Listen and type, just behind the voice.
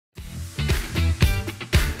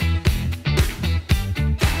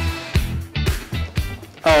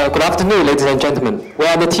Good afternoon, ladies and gentlemen. We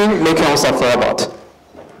are the team making our software robot.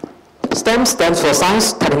 STEM stands for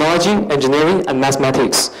science, technology, engineering, and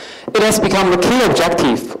mathematics. It has become the key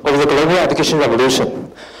objective of the global education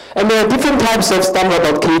revolution. And there are different types of STEM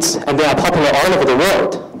robot kits, and they are popular all over the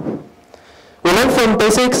world. We learn from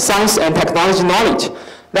basic science and technology knowledge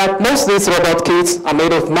that most of these robot kits are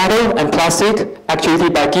made of metal and plastic,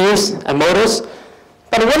 actuated by gears and motors.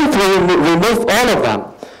 But what if we remove all of them?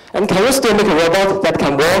 And can we still make a robot that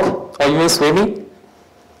can walk or even swimming?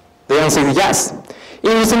 The answer is yes.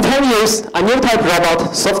 In recent 10 years, a new type of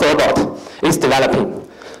robot, soft robot, is developing.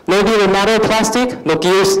 No deal with metal, plastic, no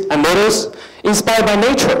gears and motors. Inspired by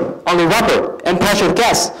nature, only rubber and pressured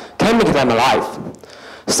gas can make them alive.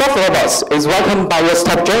 Soft robots is welcomed by US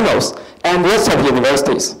top journals and US top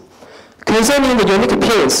universities. Concerning the unique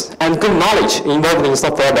appearance and good knowledge involved in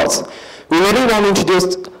soft robots, we really want to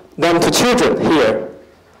introduce them to children here.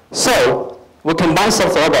 So, we combine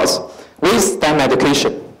soft robots with STEM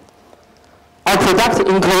education. Our product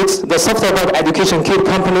includes the soft robot education kit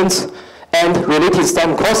components and related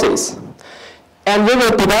STEM courses. And we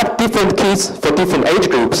will develop different kits for different age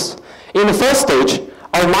groups. In the first stage,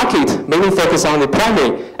 our market mainly focuses on the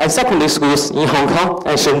primary and secondary schools in Hong Kong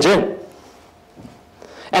and Shenzhen.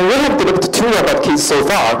 And we have developed 2 robot kits so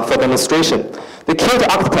far for demonstration, the Killed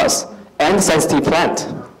Octopus and Sensitive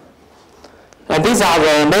Plant. And these are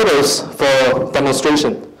the models for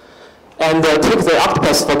demonstration. And take the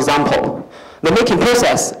octopus, for example. The making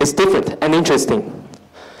process is different and interesting.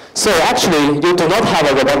 So actually, you do not have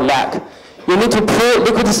a robot leg. You need to pour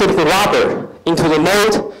liquid silicone rubber into the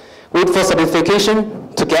mold, wait for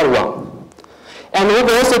solidification to get one. And we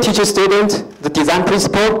will also teach a student the design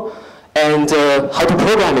principle and how to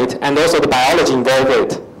program it, and also the biology involved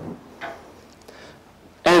with it.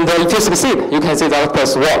 And if you succeed, you can see the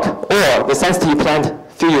octopus walk, or the sensitive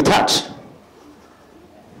plant feel your touch.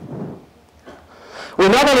 We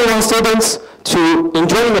not only want students to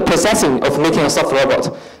enjoy the processing of making a soft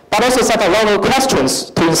robot, but also set a lot of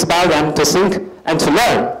questions to inspire them to think and to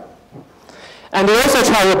learn. And we also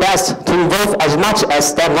try our best to involve as much as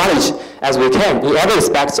STEM knowledge as we can in other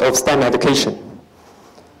aspects of STEM education.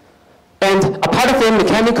 And apart from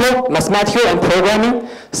mechanical, mathematical, and programming,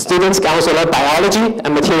 students can also learn biology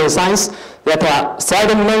and material science that are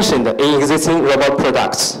seldom mentioned in existing robot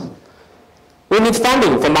products. We need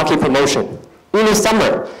funding for market promotion. In the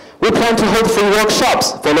summer, we plan to hold free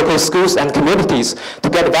workshops for local schools and communities to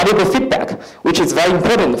get valuable feedback, which is very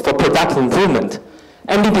important for product improvement.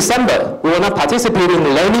 And in December, we will not participate in the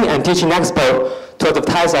Learning and Teaching Expo to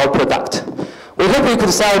advertise our product. We hope we could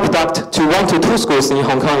sell our product to 1 to 2 schools in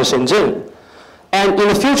Hong Kong and Shenzhen. And in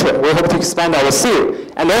the future, we hope to expand our seal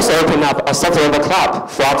and also open up a soft robot club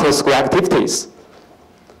for after-school activities.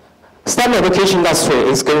 STEM education industry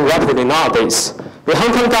is growing rapidly nowadays. The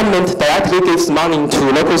Hong Kong government directly gives money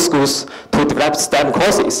to local schools to develop STEM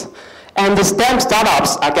courses. And the STEM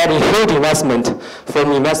startups are getting huge investment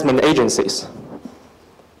from investment agencies.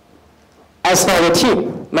 As for the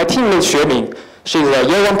team, my teammate Xueming, she's a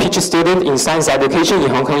year 1 PhD student in science education in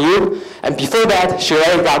Hong Kong U, and before that, she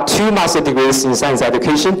already got 2 master's degrees in science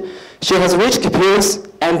education. She has rich experience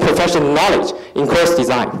and professional knowledge in course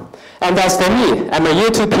design. And as for me, I'm a year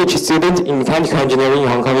 2 PhD student in mechanical engineering in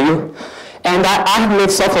Hong Kong U. And I have made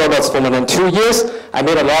soft robots for more than 2 years. I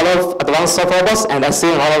made a lot of advanced soft robots, and I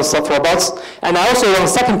see a lot of soft robots. And I also won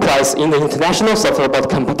 2nd prize in the international soft robot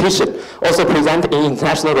competition, also present in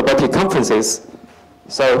international robotic conferences.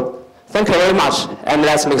 So thank you very much, and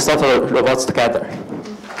let's make soft robots together.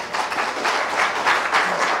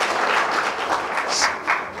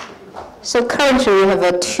 So currently we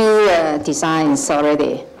have 2 designs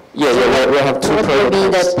already. Yeah, we have 2 prototypes. What will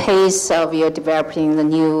be the pace of your developing the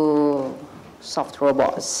new soft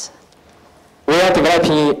robots? We are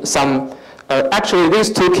developing some, actually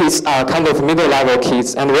these 2 kits are kind of middle-level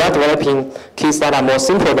kits, and we are developing kits that are more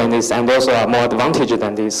simple than this and also are more advantage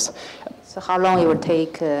than this. So how long it will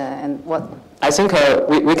take and what? I think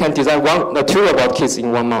we can design 2 robot kits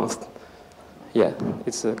in 1 month. Yeah,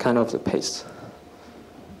 it's kind of the pace.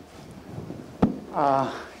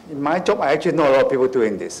 In my job, I actually know a lot of people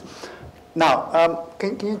doing this. Now,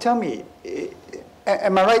 can you tell me,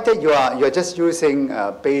 am I right that you are just using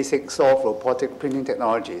basic soft robotic printing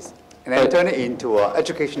technologies and then turn it into an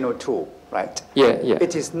educational tool, right? Yeah.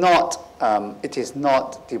 It is not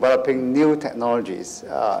developing new technologies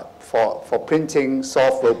for printing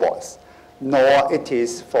soft robots, nor it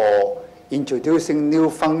is for introducing new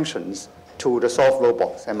functions to the soft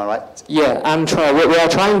robots, am I right? Yeah, we are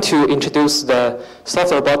trying to introduce the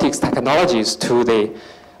soft robotics technologies to the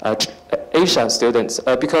Asian students,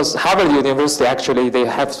 because Harvard University actually they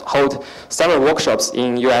have hold several workshops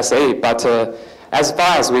in USA, but as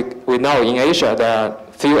far as we know in Asia, there are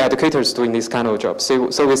few educators doing this kind of job. So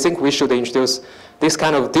we think we should introduce this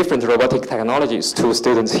kind of different robotic technologies to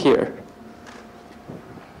students here.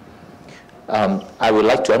 I would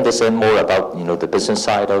like to understand more about the business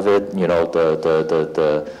side of it.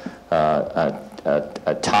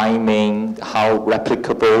 The timing, how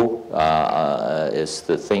replicable is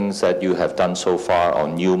the things that you have done so far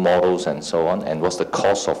on new models and so on, and what's the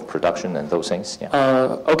cost of production and those things? Yeah.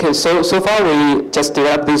 Okay, so far we just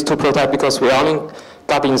developed these two prototypes because we only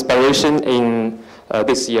got the inspiration in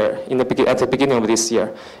this year, at the beginning of this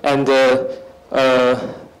year, and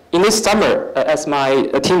in this summer, as my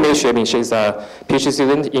teammate Xuemin, she's a PhD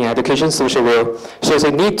student in education, so she will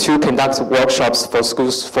need to conduct workshops for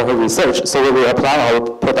schools for her research. So we will apply our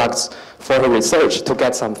products for her research to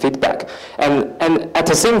get some feedback. And at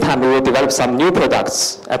the same time, we will develop some new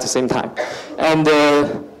products at the same time. And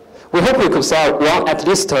we hope we could sell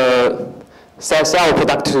sell our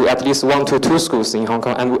product to at least 1 to 2 schools in Hong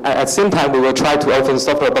Kong. And at the same time, we will try to open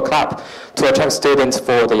software club to attract students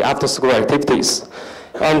for the after-school activities.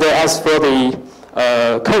 And as for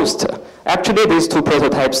the cost, actually these two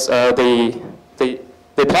prototypes, the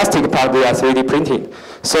plastic part, they are 3D printed.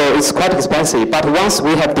 So it's quite expensive. But once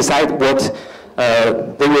we have decided what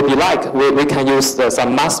they will be like, we can use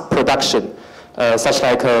some mass production, such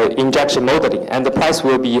like injection molding, and the price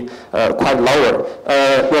will be quite lower.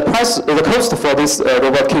 The cost for this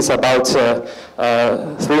robot kit is about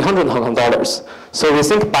 300 Hong Kong dollars. So we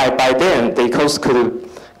think by then the cost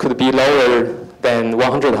could be lower than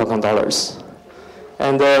 100 Hong Kong dollars.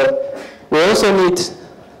 And we also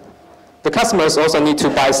the customers also need to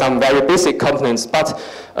buy some very basic components, but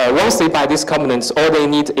once they buy these components, all they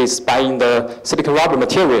need is buying the silicon rubber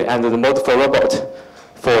material and the mold for robot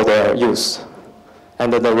for their use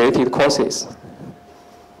and the related courses.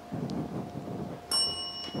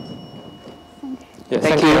 Yeah,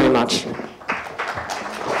 thank you very much.